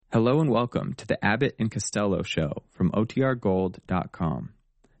Hello and welcome to the Abbott and Costello Show from OTRGold.com.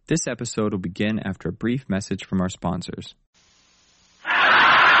 This episode will begin after a brief message from our sponsors.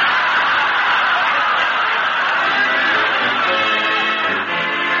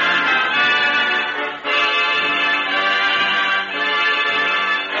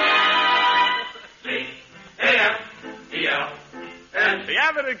 The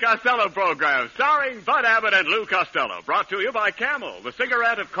Abbott and Costello program, starring Bud Abbott and Lou Costello, brought to you by Camel, the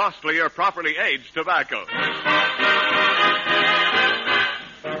cigarette of costly or properly aged tobacco. The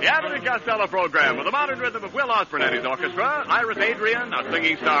Abbott and Costello program, with the modern rhythm of Will Osborne and his orchestra, Iris Adrian, our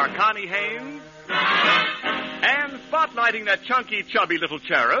singing star Connie Haynes, and spotlighting that chunky, chubby little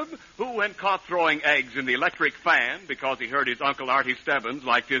cherub who, when caught throwing eggs in the electric fan because he heard his Uncle Artie Stebbins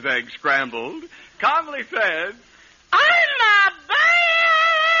liked his eggs scrambled, calmly said, "I'm a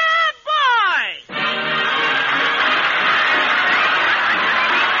bad boy!"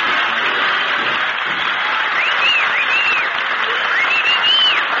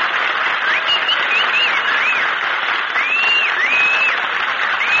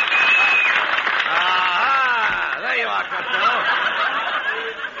 There you are, Costello.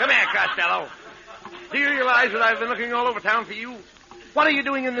 Come here, Costello. Do you realize that I've been looking all over town for you? What are you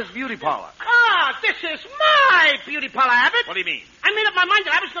doing in this beauty parlor? Ah, this is my beauty parlor, Abbott. What do you mean? I made up my mind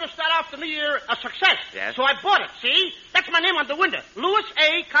that I was going to start off the new year a success. Yes? So I bought it, see? That's my name on the window. Louis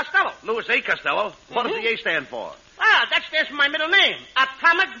A. Costello. Louis A. Costello? What does the A stand for? Ah, that stands for my middle name.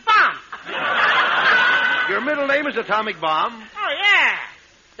 Atomic Bomb. Your middle name is Atomic Bomb? Oh, yeah.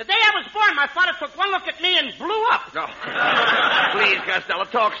 The day I was born, my father took one look at me and blew up. No. Please, Costello,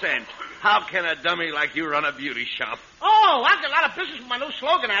 talk sense. How can a dummy like you run a beauty shop? Oh, I've got a lot of business with my new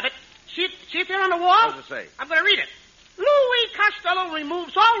slogan, Abbott. See it there on the wall? What does it say? I'm going to read it. Louis Costello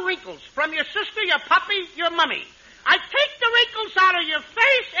removes all wrinkles from your sister, your puppy, your mummy. I take the wrinkles out of your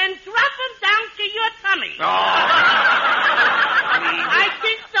face and drop them down to your tummy. Oh. I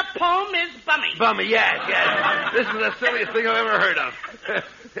think the poem is bummy. Bummy, yes. This is the silliest thing I've ever heard of.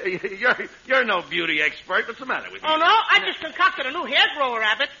 You're no beauty expert. What's the matter with you? Oh, no? I just concocted a new hair grower,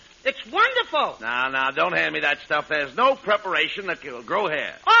 Abbott. It's wonderful. Now, don't hand me that stuff. There's no preparation that will grow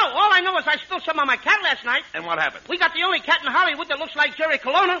hair. Oh, all I know is I spilled some on my cat last night. And what happened? We got the only cat in Hollywood that looks like Jerry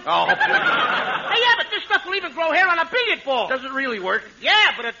Colonna. Oh. Hey, yeah, but this stuff will even grow hair on a billiard ball. Does it really work?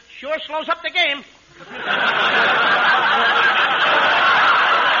 Yeah, but it sure slows up the game.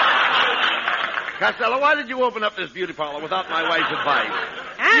 Costello, why did you open up this beauty parlor without my wife's advice?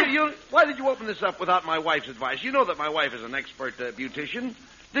 Huh? Why did you open this up without my wife's advice? You know that my wife is an expert beautician.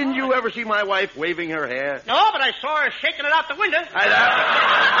 Didn't you ever see my wife waving her hair? No, but I saw her shaking it out the window.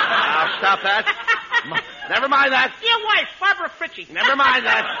 Now, stop that. Never mind that. Your wife, Barbara Fritchie. Never mind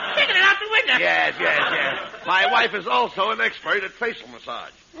that. Shaking it out the window. Yes. My wife is also an expert at facial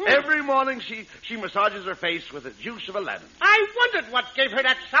massage. Every morning she massages her face with the juice of a lemon. I wondered what gave her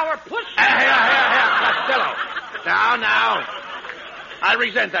that sour puss. Here, Costello. Now. I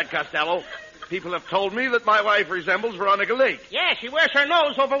resent that, Costello. People have told me that my wife resembles Veronica Lake. Yeah, she wears her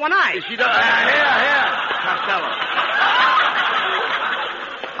nose over one eye. She does. Here, Costello.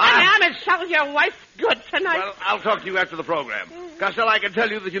 I'm insulting your wife good tonight. Well, I'll talk to you after the program. Costello, I can tell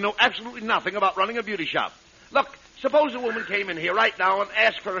you that you know absolutely nothing about running a beauty shop. Look, suppose a woman came in here right now and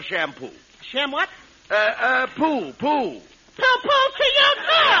asked for a shampoo. Sham what? Poo. Poo-poo to your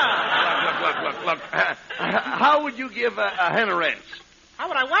door. Look. How would you give a hen a rinse? How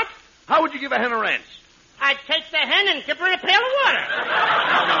would I what? How would you give a hen a rinse? I'd take the hen and give her a pail of water.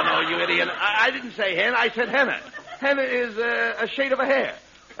 No, you idiot. I didn't say hen. I said henna. Henna is a shade of a hair.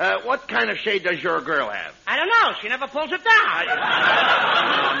 What kind of shade does your girl have? I don't know. She never pulls it down.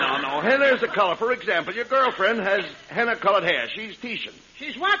 No. Henna is a color. For example, your girlfriend has henna-colored hair. She's Titian.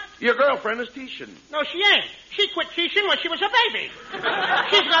 She's what? Your girlfriend is Titian. No, she ain't. She quit teaching when she was a baby.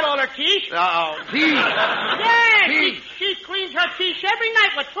 She's got all her teeth. Oh, teeth. Yeah, Teeth. she cleans her teeth every night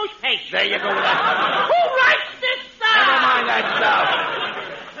with toothpaste. There you go with that. Who writes this stuff? Never mind that stuff.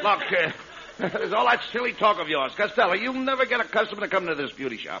 Look, there's all that silly talk of yours. Costello, you'll never get a customer to come to this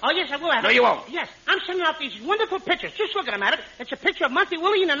beauty shop. Oh, yes, I will. No, you won't. Yes, I'm sending out these wonderful pictures. Just look at them, Abbott. It's a picture of Monty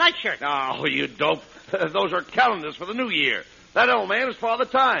Willie in a nightshirt. Oh, you dope. Those are calendars for the new year. That old man is Father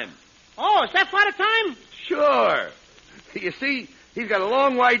Time. Oh, is that Father Time? Sure. You see, he's got a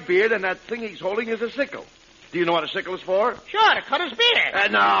long white beard, and that thing he's holding is a sickle. Do you know what a sickle is for? Sure, to cut his beard.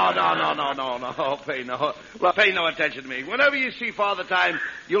 No. Pay no attention to me. Whenever you see Father Time,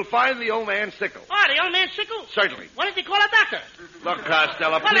 you'll find the old man's sickle. Oh, the old man's sickle? Certainly. Why didn't he call a doctor? Look,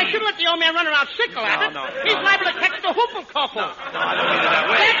 Costello, Well, please. they shouldn't let the old man run around sickle, Abbott. No. He's liable to catch streptococcus. No, I don't mean it that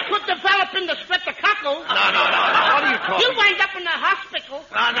way. That could develop into streptococcus. No. What are you talking You'll wind up in the hospital.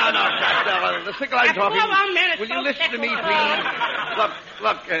 No, Costello. The sickle I'm talking... Hold on a minute. Will you Don't listen to me, tickle. please?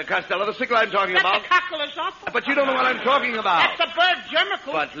 Look, Costello, the sickle I'm talking about... Streptococcus is awful. But you don't know what I'm talking about. That's a bird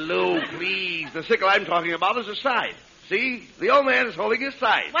germicle. But, Lou, please, the sickle I'm talking about is a scythe. See? The old man is holding his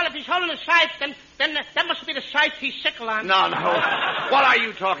scythe. Well, if he's holding a scythe, then that must be the scythe he's sickle on. No. What are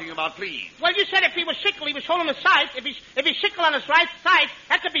you talking about, please? Well, you said if he was sickle, he was holding a scythe. If he's sickle on his right side,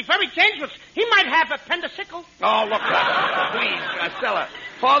 that could be very dangerous. He might have appendicicle. Oh, look, please, Costello.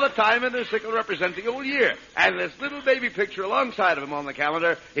 Father Time and the sickle represent the old year. And this little baby picture alongside of him on the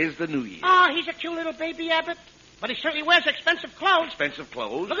calendar is the new year. Oh, he's a cute little baby, Abbott. But he certainly wears expensive clothes. Expensive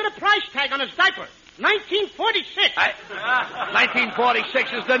clothes? Look at the price tag on his diaper. 1946.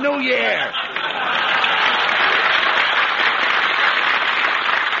 1946 is the new year.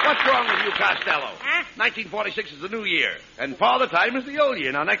 What's wrong with you, Costello? Huh? 1946 is the new year, and Father Time is the old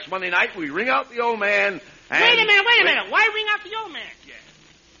year. Now, next Monday night, we ring out the old man, and... Wait a minute. Why ring out the old man? Yeah.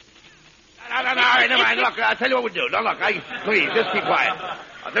 No, all right, never mind. Look, I'll tell you what we do. No, look, please, just keep quiet.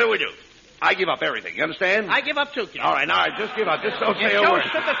 I'll tell you what we do. I give up everything, you understand? I give up too, kid. All right, just give up. Just don't say a So word.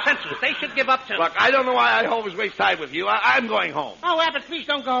 should the censors. They should give up too. Look, I don't know why I always waste time with you. I'm going home. Oh, Abbott, please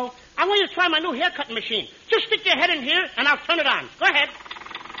don't go. I want you to try my new haircutting machine. Just stick your head in here, and I'll turn it on. Go ahead.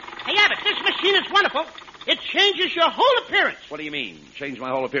 Hey, Abbott, this machine is wonderful. It changes your whole appearance. What do you mean, change my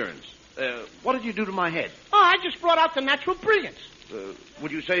whole appearance? What did you do to my head? Oh, I just brought out the natural brilliance.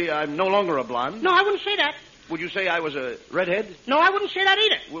 Would you say I'm no longer a blonde? No, I wouldn't say that. Would you say I was a redhead? No, I wouldn't say that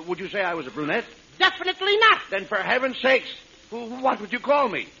either. Would you say I was a brunette? Definitely not. Then for heaven's sakes, what would you call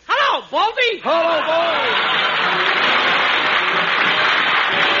me? Hello, Baldy. Hello, boy!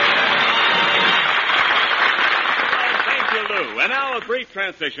 Thank you, Lou. And now a brief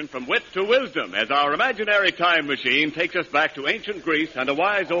transition from wit to wisdom as our imaginary time machine takes us back to ancient Greece and a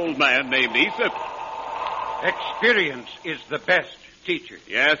wise old man named Aesop. Experience is the best teacher.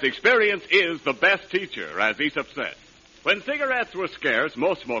 Yes, experience is the best teacher, as Aesop said. When cigarettes were scarce,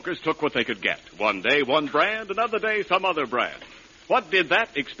 most smokers took what they could get. One day, one brand, another day, some other brand. What did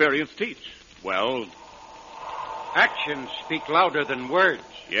that experience teach? Well, Actions speak louder than words.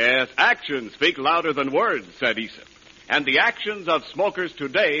 yes, actions speak louder than words, said Aesop. And the actions of smokers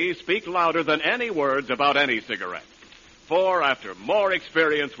today speak louder than any words about any cigarette. For after more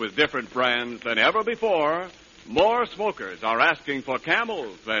experience with different brands than ever before, more smokers are asking for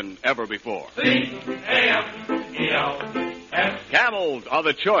Camels than ever before. C-A-M-E-L-S. Camels are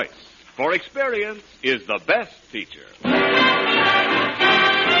the choice, for experience is the best teacher.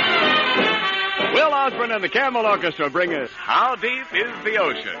 Will Osborne and the Camel Orchestra bring us How Deep is the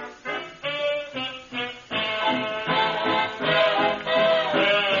Ocean?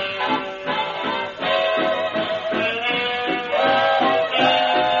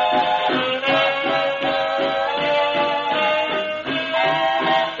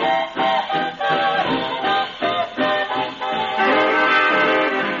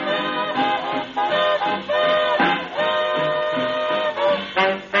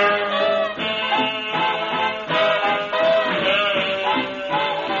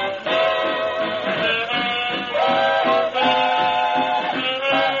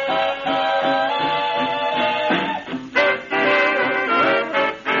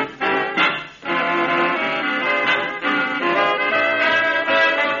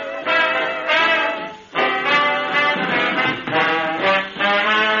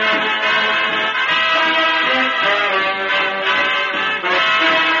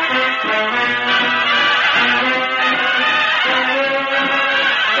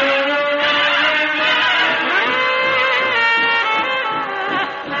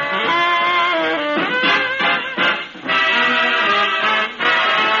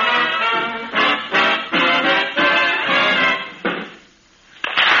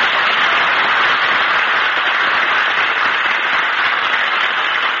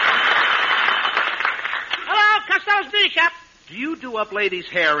 Up ladies'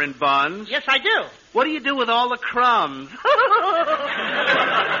 hair in buns? Yes, I do. What do you do with all the crumbs? Hey,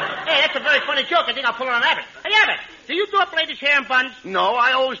 that's a very funny joke. I think I'll pull it on Abbott. Hey, Abbott, do you do up ladies' hair in buns? No,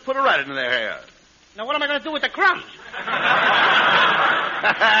 I always put a rat in their hair. Now, what am I going to do with the crumbs?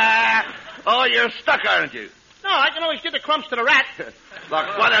 Oh, you're stuck, aren't you? No, I can always give the crumbs to the rat.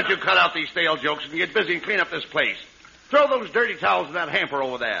 Look, why don't you cut out these stale jokes and get busy and clean up this place? Throw those dirty towels in that hamper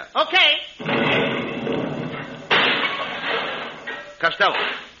over there. Okay.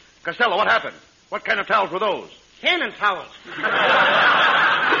 Costello, what happened? What kind of towels were those? Cannon towels. Hey,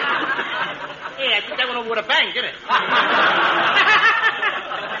 I think that went over with a bang, didn't it?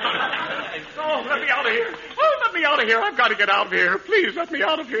 Oh, let me out of here. Oh, let me me out of here. I've got to get out of here. Please let me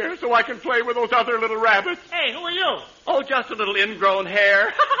out of here so I can play with those other little rabbits. Hey, who are you? Oh, just a little ingrown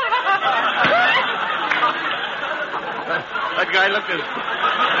hair. That guy looked as...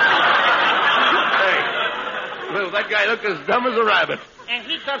 Hey, Lou, that guy looked as dumb as a rabbit. And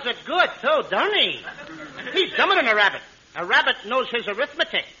he does it good, too, doesn't he? He's dumber than a rabbit. A rabbit knows his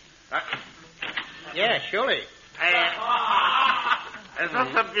arithmetic. Yeah, surely. Is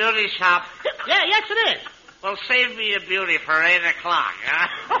this a beauty shop? Yeah, yes, it is. Well, save me a beauty for 8 o'clock, huh?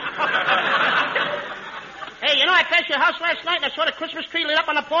 Hey, you know, I passed your house last night and I saw the Christmas tree lit up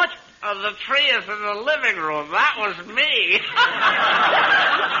on the porch. Oh, the tree is in the living room. That was me.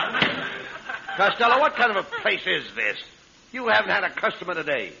 Costello, what kind of a place is this? You haven't had a customer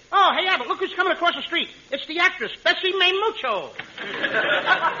today. Oh, hey, Abbott, look who's coming across the street. It's the actress, Bessie May Mucho.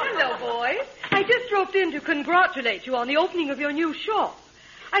 Hello, boys. I just dropped in to congratulate you on the opening of your new shop.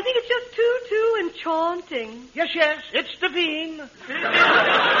 I think it's just too enchanting. Yes, it's divine.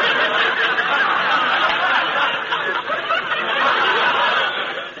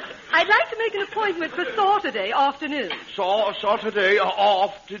 I'd like to make an appointment for Saturday afternoon. Saturday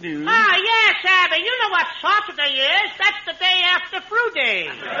afternoon? Ah, yes, Abby. You know what Saturday is. That's the day after Fruit Day.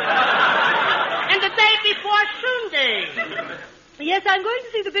 And the day before Sunday. Yes, I'm going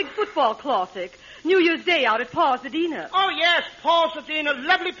to see the big football classic, New Year's Day out at Pasadena. Oh, yes, Pasadena,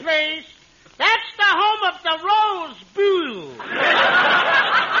 lovely place. That's the home of the Rose Bowl.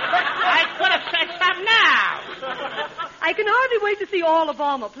 I could have said something now. I can hardly wait to see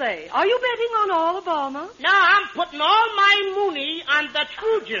Alabama play. Are you betting on Alabama? No, I'm putting all my money on the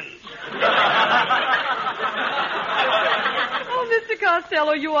Trojans. Oh, Mr.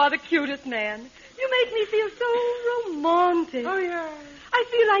 Costello, you are the cutest man. You make me feel so romantic. Oh, yeah. I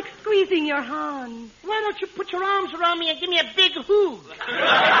feel like squeezing your hand. Why don't you put your arms around me and give me a big hug?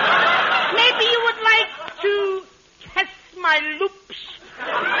 Maybe you would like to kiss my loops.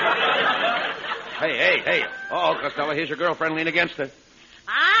 Hey. Oh, Costello, here's your girlfriend. Lean against her.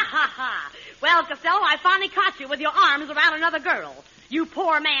 Ah-ha-ha. Well, Costello, I finally caught you with your arms around another girl. You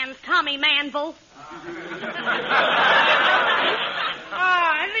poor man's Tommy Manville.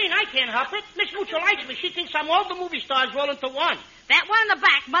 Eileen, I can't help it. Miss Mucho likes me. She thinks I'm all the movie stars rolled into one. That one in the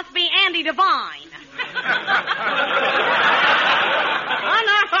back must be Andy Devine. Oh,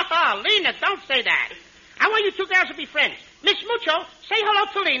 no, Lena, don't say that. I want you two girls to be friends. Miss Mucho, say hello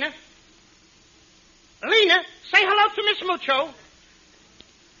to Lena. Lena, say hello to Miss Mucho.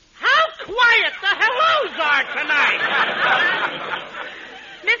 How quiet the hellos are tonight.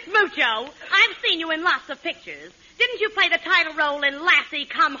 Miss Mucho, I've seen you in lots of pictures. Didn't you play the title role in Lassie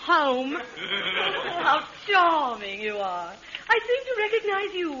Come Home? How charming you are. I seem to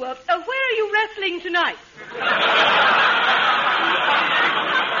recognize you. Where are you wrestling tonight?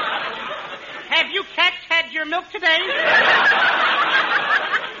 Have you cats had your milk today?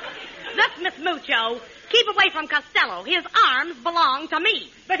 Look, Miss Mucho, keep away from Costello. His arms belong to me.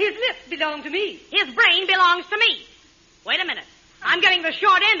 But his lips belong to me. His brain belongs to me. Wait a minute. I'm getting the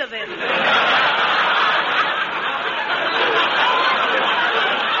short end of this.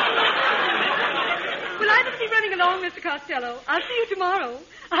 Well, I must be running along, Mr. Costello. I'll see you tomorrow.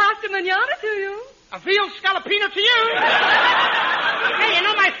 Hasta mañana to you. A veal scallopino to you. Hey, you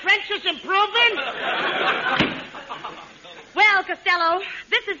know my French is improving. Well, Costello,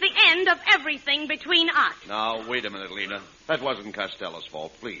 this is the end of everything between us. Now, wait a minute, Lena. That wasn't Costello's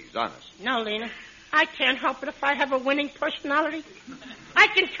fault. Please, honest. No, Lena. I can't help it if I have a winning personality. I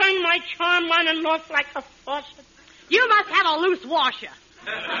can turn my charm on and off like a faucet. You must have a loose washer.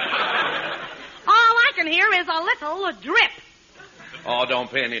 All I can hear is a little drip. Oh, don't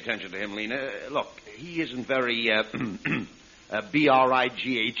pay any attention to him, Lena. Look, he isn't very,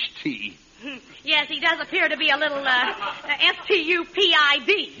 B-R-I-G-H-T. Yes, he does appear to be a little,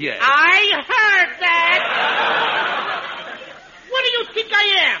 S-T-U-P-I-D. Yes. I heard that. What do you think I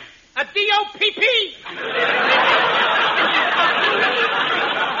am? A D-O-P-P?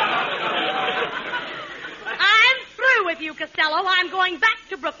 I'm through with you, Costello. I'm going back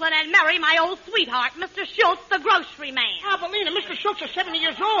to Brooklyn and marry my old sweetheart, Mr. Schultz, the grocery man. Oh, but Lena, Mr. Schultz is 70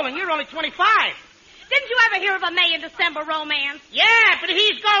 years old and you're only 25. Didn't you ever hear of a May and December romance? Yeah, but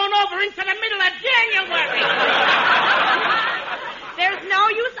he's going over into the middle of January. There's no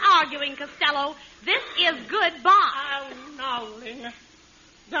use arguing, Costello. This is goodbye. Oh, no, Lena.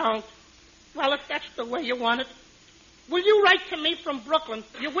 Don't. Well, if that's the way you want it, will you write to me from Brooklyn?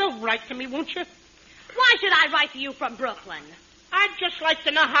 You will write to me, won't you? Why should I write to you from Brooklyn? I'd just like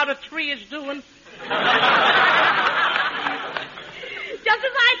to know how the tree is doing. Just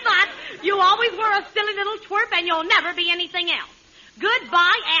as I thought, you always were a silly little twerp and you'll never be anything else.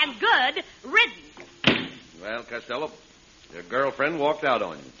 Goodbye and good riddance. Well, Costello, your girlfriend walked out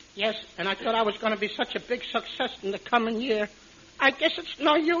on you. Yes, and I thought I was going to be such a big success in the coming year. I guess it's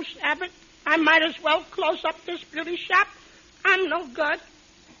no use, Abbott. I might as well close up this beauty shop. I'm no good.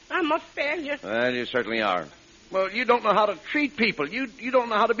 I'm a failure. Well, you certainly are. Well, you don't know how to treat people. You don't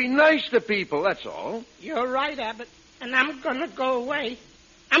know how to be nice to people, that's all. You're right, Abbott. And I'm going to go away.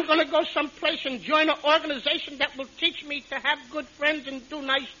 I'm going to go someplace and join an organization that will teach me to have good friends and do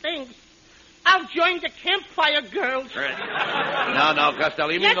nice things. I'll join the Campfire Girls. No, Costello,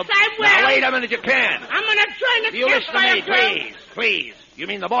 you mean yes, I will. Now, wait a minute, you can't. I'm going to join the You listen to Campfire me, Girls. please. You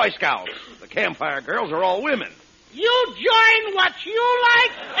mean the Boy Scouts. The Campfire Girls are all women. You join what you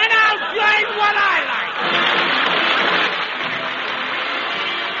like, and I'll join what I like.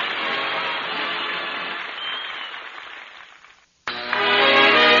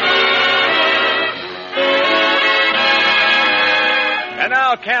 And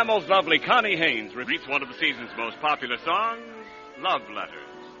now Camel's lovely Connie Haynes repeats one of the season's most popular songs, Love Letters.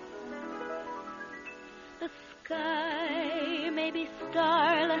 The sky may be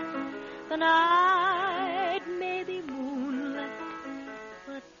starless, the night may be moonlit,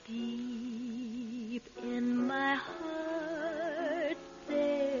 but deep in my heart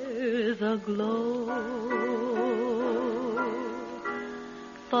there's a glow.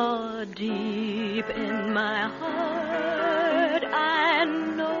 For deep in my heart I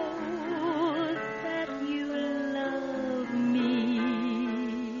know that you love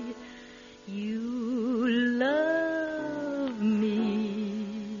me. You love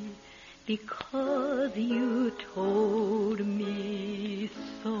me because you told me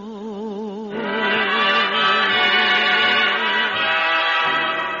so.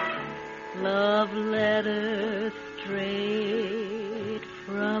 Love letters straight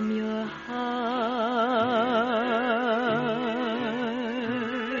from your heart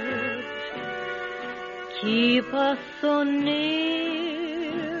keep us so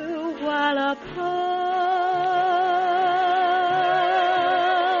near while apart.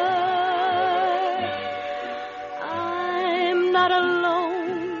 I'm not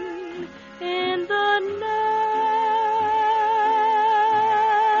alone in the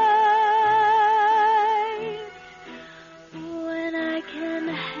night when I can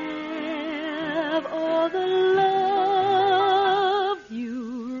have all the love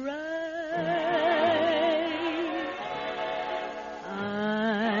you write.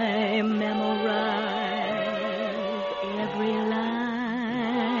 I memorize every line.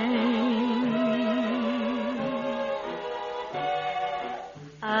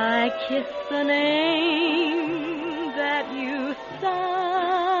 I kiss the name that you sign.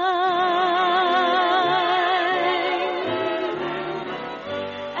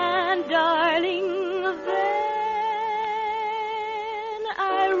 And darling, then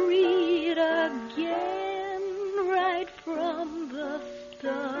I read again right from the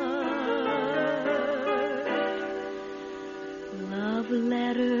start. Love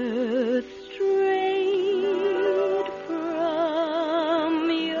letters straight from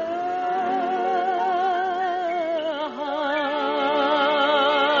your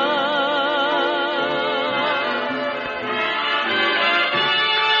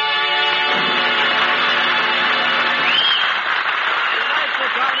Delightful,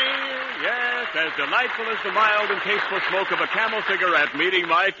 Connie. Yes, as delightful as the mild and tasteful smoke of a Camel cigarette meeting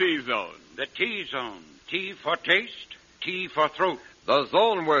my T-zone. The T-zone. T for taste, T for throat. The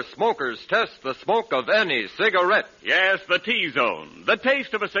zone where smokers test the smoke of any cigarette. Yes, the T-zone. The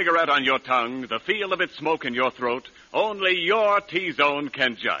taste of a cigarette on your tongue, the feel of its smoke in your throat, only your T-zone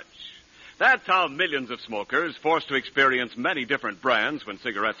can judge. That's how millions of smokers, forced to experience many different brands when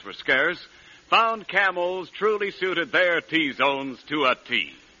cigarettes were scarce, found Camels truly suited their T-zones to a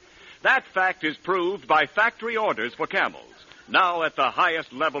T. That fact is proved by factory orders for Camels, now at the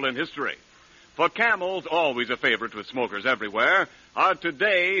highest level in history. For Camels, always a favorite with smokers everywhere, are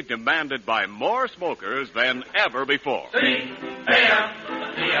today demanded by more smokers than ever before. C-A-M-E-L-S.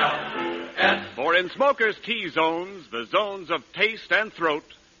 For in smokers' T-zones, the zones of taste and throat,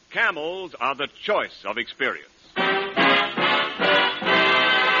 Camels are the choice of experience.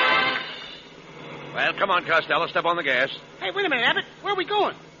 Well, come on, Costello, step on the gas. Hey, wait a minute, Abbott. Where are we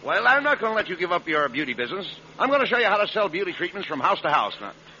going? Well, I'm not going to let you give up your beauty business. I'm going to show you how to sell beauty treatments from house to house.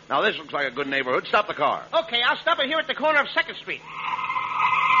 Now, this looks like a good neighborhood. Stop the car. Okay, I'll stop it here at the corner of 2nd Street.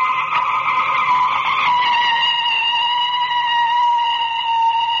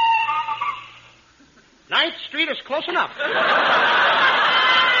 Ninth Street is close enough. What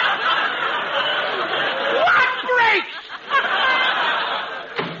brakes?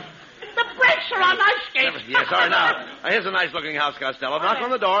 The brakes are on ice skates. Yes, all right, now, here's a nice-looking house, Costello. Knock on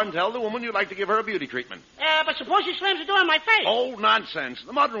the door and tell the woman you'd like to give her a beauty treatment. But suppose she slams the door in my face. Oh, nonsense.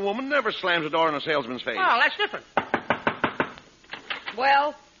 The modern woman never slams the door in a salesman's face. Oh, that's different.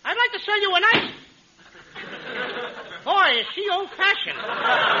 Well? I'd like to sell you a nice... Boy, is she old-fashioned.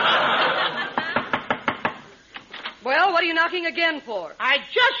 Well, what are you knocking again for? I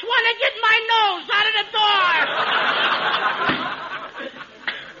just want to get my nose out of the door.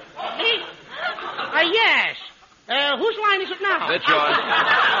 Me? Yes. Whose line is it now? That's yours.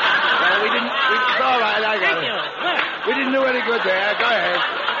 Well, it's all right, I got Thank it. you. Well, We didn't do any good there. Go ahead.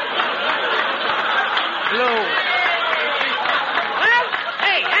 Hello.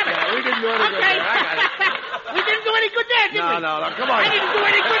 hey, have it. Yeah, we didn't do any good Okay. there. I got it. We didn't do any good there, did we? No, come on. I didn't do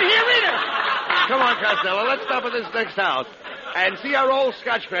any good here either. Come on, Costello. Let's stop at this next house and see our old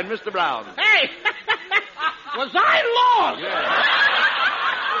Scotch friend, Mr. Brown. Hey, was I lost? Yeah.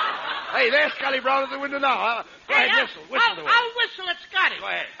 Hey, there's Scotty Brown at the window now. Huh? Go ahead, whistle. Whistle to him. I'll whistle at Scotty. Go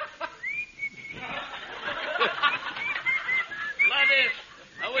ahead. Ladies,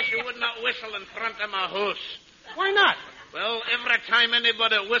 I wish you would not whistle in front of my house. Why not? Well, every time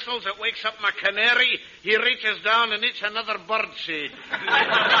anybody whistles, it wakes up my canary. He reaches down and eats another birdseed.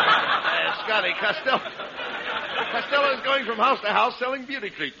 Scotty, Costello is going from house to house selling beauty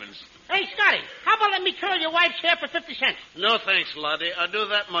treatments. Hey, Scotty, how about let me curl your wife's hair for 50 cents? No, thanks, laddie. I do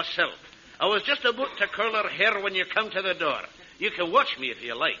that myself. I was just about to curl her hair when you come to the door. You can watch me if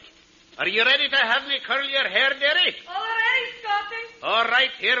you like. Are you ready to have me curl your hair, dearie? All right, Scotty. All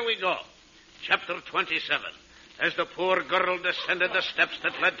right, here we go. Chapter 27. As the poor girl descended the steps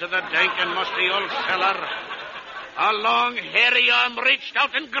that led to the dank and musty old cellar, a long, hairy arm reached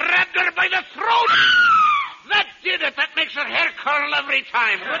out and grabbed her by the throat. That did it. That makes her hair curl every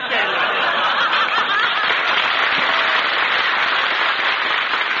time. Good day, laddie.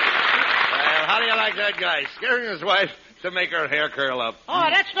 Well, how do you like that guy? Scaring his wife to make her hair curl up. Oh,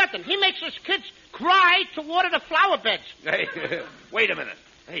 that's nothing. He makes his kids cry to water the flower beds. Hey, wait a minute.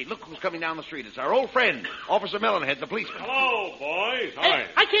 Hey, look who's coming down the street. It's our old friend, Officer Melonhead, the policeman. Hello, boys. Hey,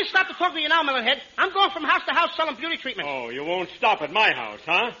 I can't stop to talk to you now, Melonhead. I'm going from house to house selling beauty treatment. Oh, you won't stop at my house,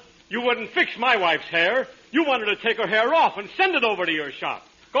 huh? You wouldn't fix my wife's hair. You wanted to take her hair off and send it over to your shop.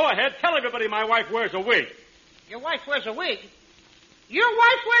 Go ahead, tell everybody my wife wears a wig. Your wife wears a wig? Your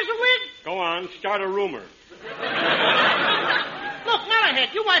wife wears a wig? Go on, start a rumor. Look,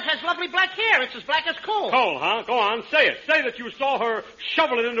 Melonhead, your wife has lovely black hair. It's as black as coal. Coal, huh? Go on, say it. Say that you saw her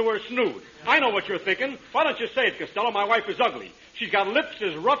shovel it into her snoot. I know what you're thinking. Why don't you say it, Costello? My wife is ugly. She's got lips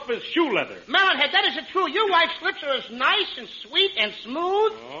as rough as shoe leather. Melonhead, that isn't true. Your wife's lips are as nice and sweet and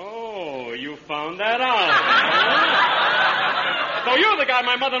smooth. Oh, you found that out. So you're the guy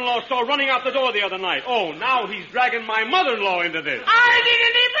my mother-in-law saw running out the door the other night. Oh, now he's dragging my mother-in-law into this. I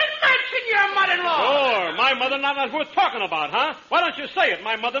didn't even mention your mother-in-law. Sure, my mother-in-law is worth talking about, huh? Why don't you say it?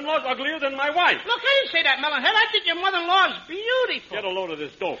 My mother-in-law's uglier than my wife. Look, I didn't say that, Melonhead. I think your mother-in-law is beautiful. Get a load of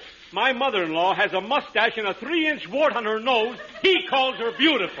this dope. My mother-in-law has a mustache and a 3-inch wart on her nose. He calls her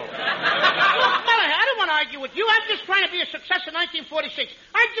beautiful. Look, Melonhead, I don't want to argue with you. I'm just trying to be a success in 1946.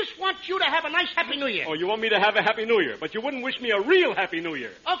 I just want you to have a nice Happy New Year. Oh, you want me to have a Happy New Year, but you wouldn't wish me a real Happy New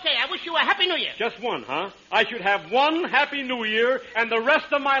Year. Okay, I wish you a Happy New Year. Just one, huh? I should have one Happy New Year, and the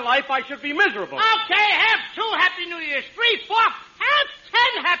rest of my life I should be miserable. Okay, have 2 Happy New Years. 3, 4, have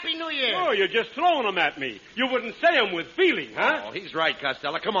 10 Happy New Years. Oh, you're just throwing them at me. You wouldn't say them with feeling, huh? Oh, he's right,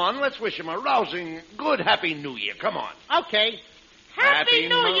 Costello. Come on, let's wish him a rousing, good Happy New Year. Come on. Okay. Happy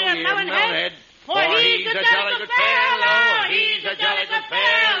New Year, Melonhead. For he's a jolly good fellow. He's a jolly good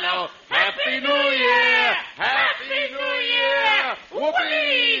fellow. Happy New Year. Happy New Year.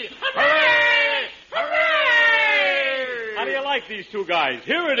 Whoopee. Hooray. Hooray. How do you like these two guys?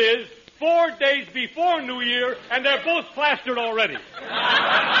 Here it is, 4 days before New Year, and they're both plastered already. Come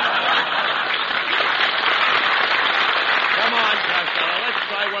on, Costello. Let's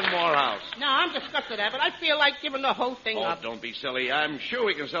try one more house. No, I'm disgusted at it. I feel like giving the whole thing up. Oh, don't be silly. I'm sure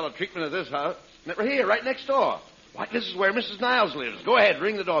we can sell a treatment at this house. Right here, right next door. Why, this is where Mrs. Niles lives. Go ahead,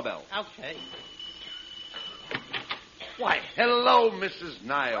 ring the doorbell. Okay. Why, hello, Mrs.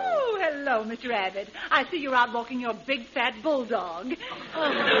 Niles. Oh, hello, Mr. Abbott. I see you're out walking your big, fat bulldog.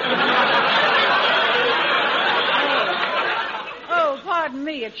 Oh, pardon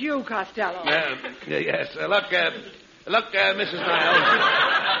me. It's you, Costello. Yes. Look, Mrs. Niles.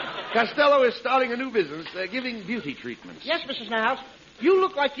 Costello is starting a new business, giving beauty treatments. Yes, Mrs. Niles. You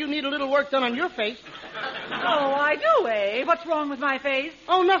look like you need a little work done on your face. Oh, I do, eh? What's wrong with my face?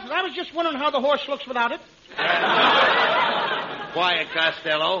 Oh, nothing. I was just wondering how the horse looks without it. Quiet,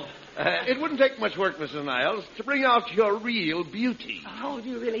 Costello. It wouldn't take much work, Mrs. Niles, to bring out your real beauty. Oh, do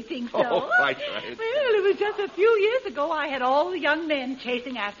you really think so? Oh, quite right. Well, it was just a few years ago I had all the young men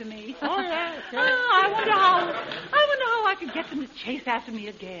chasing after me. Oh, yeah. I wonder how I could get them to chase after me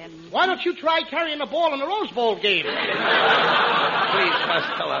again. Why don't you try carrying the ball in the Rose Bowl game? Please,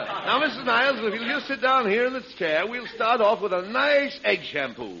 Costello. Now, Mrs. Niles, if you'll just sit down here in this chair, we'll start off with a nice egg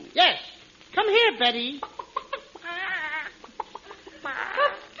shampoo. Yes. Come here, Betty.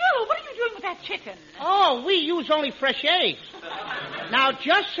 Costello, what are you doing with that chicken? Oh, we use only fresh eggs. Now,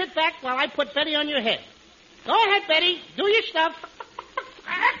 just sit back while I put Betty on your head. Go ahead, Betty. Do your stuff.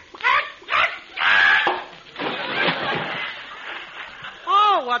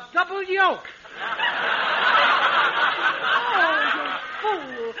 Oh, a double yolk. Oh, you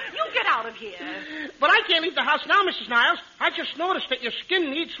fool. You get out of here. But I can't leave the house now, Mrs. Niles. I just noticed that your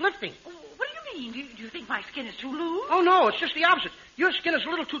skin needs lifting. What do you mean? Do you think my skin is too loose? Oh, no, it's just the opposite. Your skin is a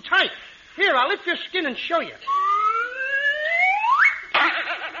little too tight. Here, I'll lift your skin and show you.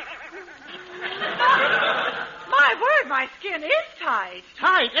 My word, my skin is tight.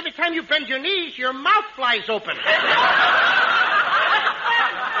 Tight? Every time you bend your knees, your mouth flies open.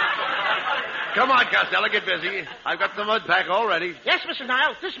 Come on, Costello, get busy. I've got the mud pack all ready. Yes, Mrs.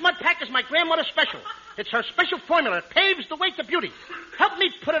 Niles, this mud pack is my grandmother's special. It's her special formula. It paves the way to beauty. Help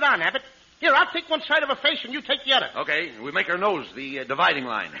me put it on, Abbott. Here, I'll take one side of her face and you take the other. Okay, we make her nose the dividing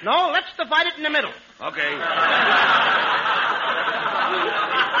line. No, let's divide it in the middle. Okay.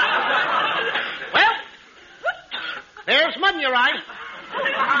 Well, there's mud in your eye.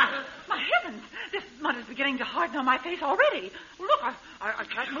 My heavens, this mud is beginning to harden on my face already. Look, I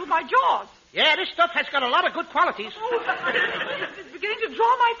can't move my jaws. Yeah, this stuff has got a lot of good qualities. Oh, it's beginning to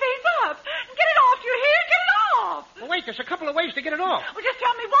draw my face up. Get it off, you hear? Get it off. Well, wait, there's a couple of ways to get it off. Well, just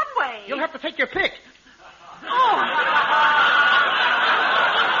tell me one way. You'll have to take your pick. Oh,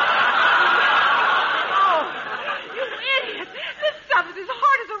 you idiot. This stuff is as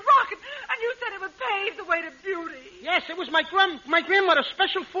hard as a rock, and you said it would pave the way to beauty. Yes, it was my grandmother's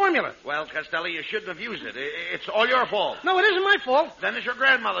special formula. Well, Costello, you shouldn't have used it. It's all your fault. No, it isn't my fault. Then it's your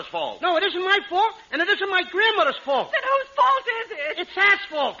grandmother's fault. No, it isn't my fault, and it isn't my grandmother's fault. Then whose fault is it? It's Sat's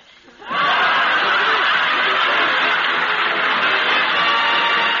fault.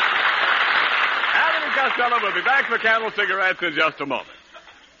 Abbott and Costello will be back for Camel Cigarettes in just a moment.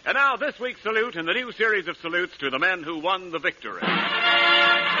 And now, this week's salute in the new series of salutes to the men who won the victory.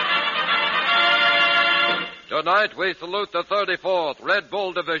 Tonight we salute the 34th Red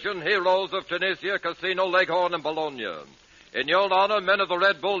Bull Division, heroes of Tunisia, Casino, Leghorn, and Bologna. In your honor, men of the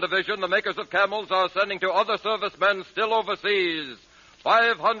Red Bull Division, the makers of Camels are sending to other servicemen still overseas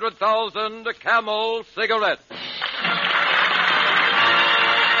 500,000 Camel cigarettes. Each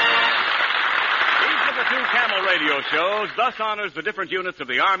of the two Camel radio shows thus honors the different units of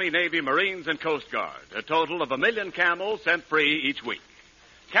the Army, Navy, Marines, and Coast Guard. A total of 1 million Camels sent free each week.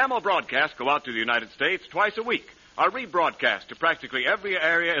 Camel broadcasts go out to the United States twice a week, are rebroadcast to practically every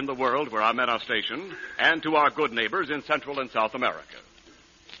area in the world where our men are stationed, and to our good neighbors in Central and South America.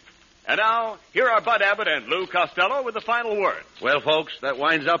 And now, here are Bud Abbott and Lou Costello with the final word. Well, folks, that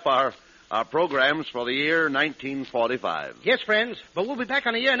winds up our programs for the year 1945. Yes, friends, but we'll be back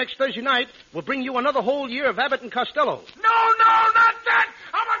on the air next Thursday night. We'll bring you another whole year of Abbott and Costello. No, not that!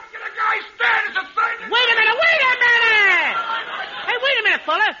 How much can a guy stand? It's a thing! Wait a minute! Hey, wait a minute,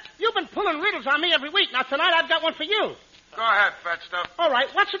 fella. You've been pulling riddles on me every week. Now, tonight I've got one for you. Go ahead, fat stuff. All right,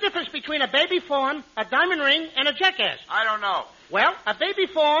 what's the difference between a baby fawn, a diamond ring, and a jackass? I don't know. Well, a baby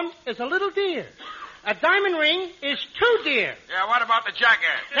fawn is a little deer. A diamond ring is 2 deer. Yeah, what about the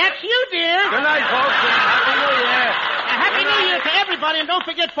jackass? That's you, dear. Good night, folks, and Happy New Year. A Happy New Year to everybody, and don't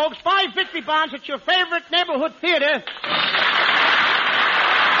forget, folks, 5 victory bonds at your favorite neighborhood theater.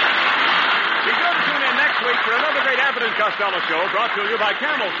 Be sure to tune in next week for another great Abbott and Costello show brought to you by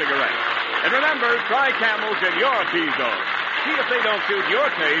Camel Cigarettes. And remember, try Camels in your T-zone. See if they don't suit your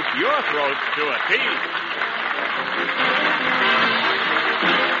taste, your throat to a T.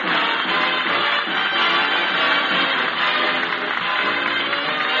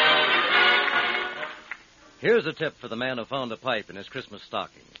 Here's a tip for the man who found a pipe in his Christmas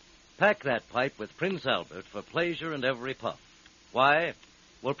stocking. Pack that pipe with Prince Albert for pleasure and every puff. Why?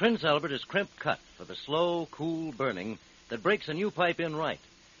 Well, Prince Albert is crimp cut for the slow, cool burning that breaks a new pipe in right.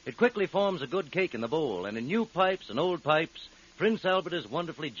 It quickly forms a good cake in the bowl, and in new pipes and old pipes, Prince Albert is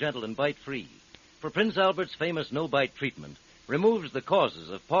wonderfully gentle and bite-free. For Prince Albert's famous no-bite treatment removes the causes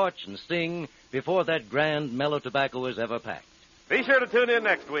of parch and sting before that grand mellow tobacco is ever packed. Be sure to tune in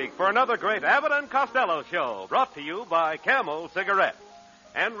next week for another great Abbott and Costello show brought to you by Camel Cigarettes.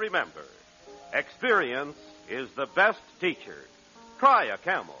 And remember, experience is the best teacher. Try a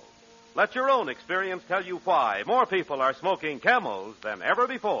Camel. Let your own experience tell you why more people are smoking Camels than ever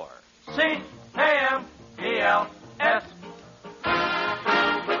before. C-A-M-E-L-S.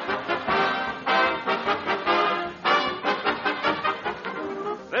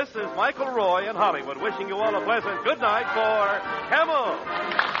 This is Michael Roy in Hollywood wishing you all a pleasant good night for Camel.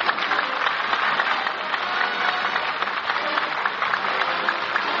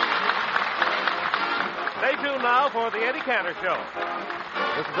 Stay tuned now for the Eddie Cantor Show.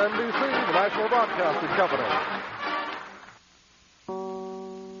 This is NBC, the National Broadcasting Company.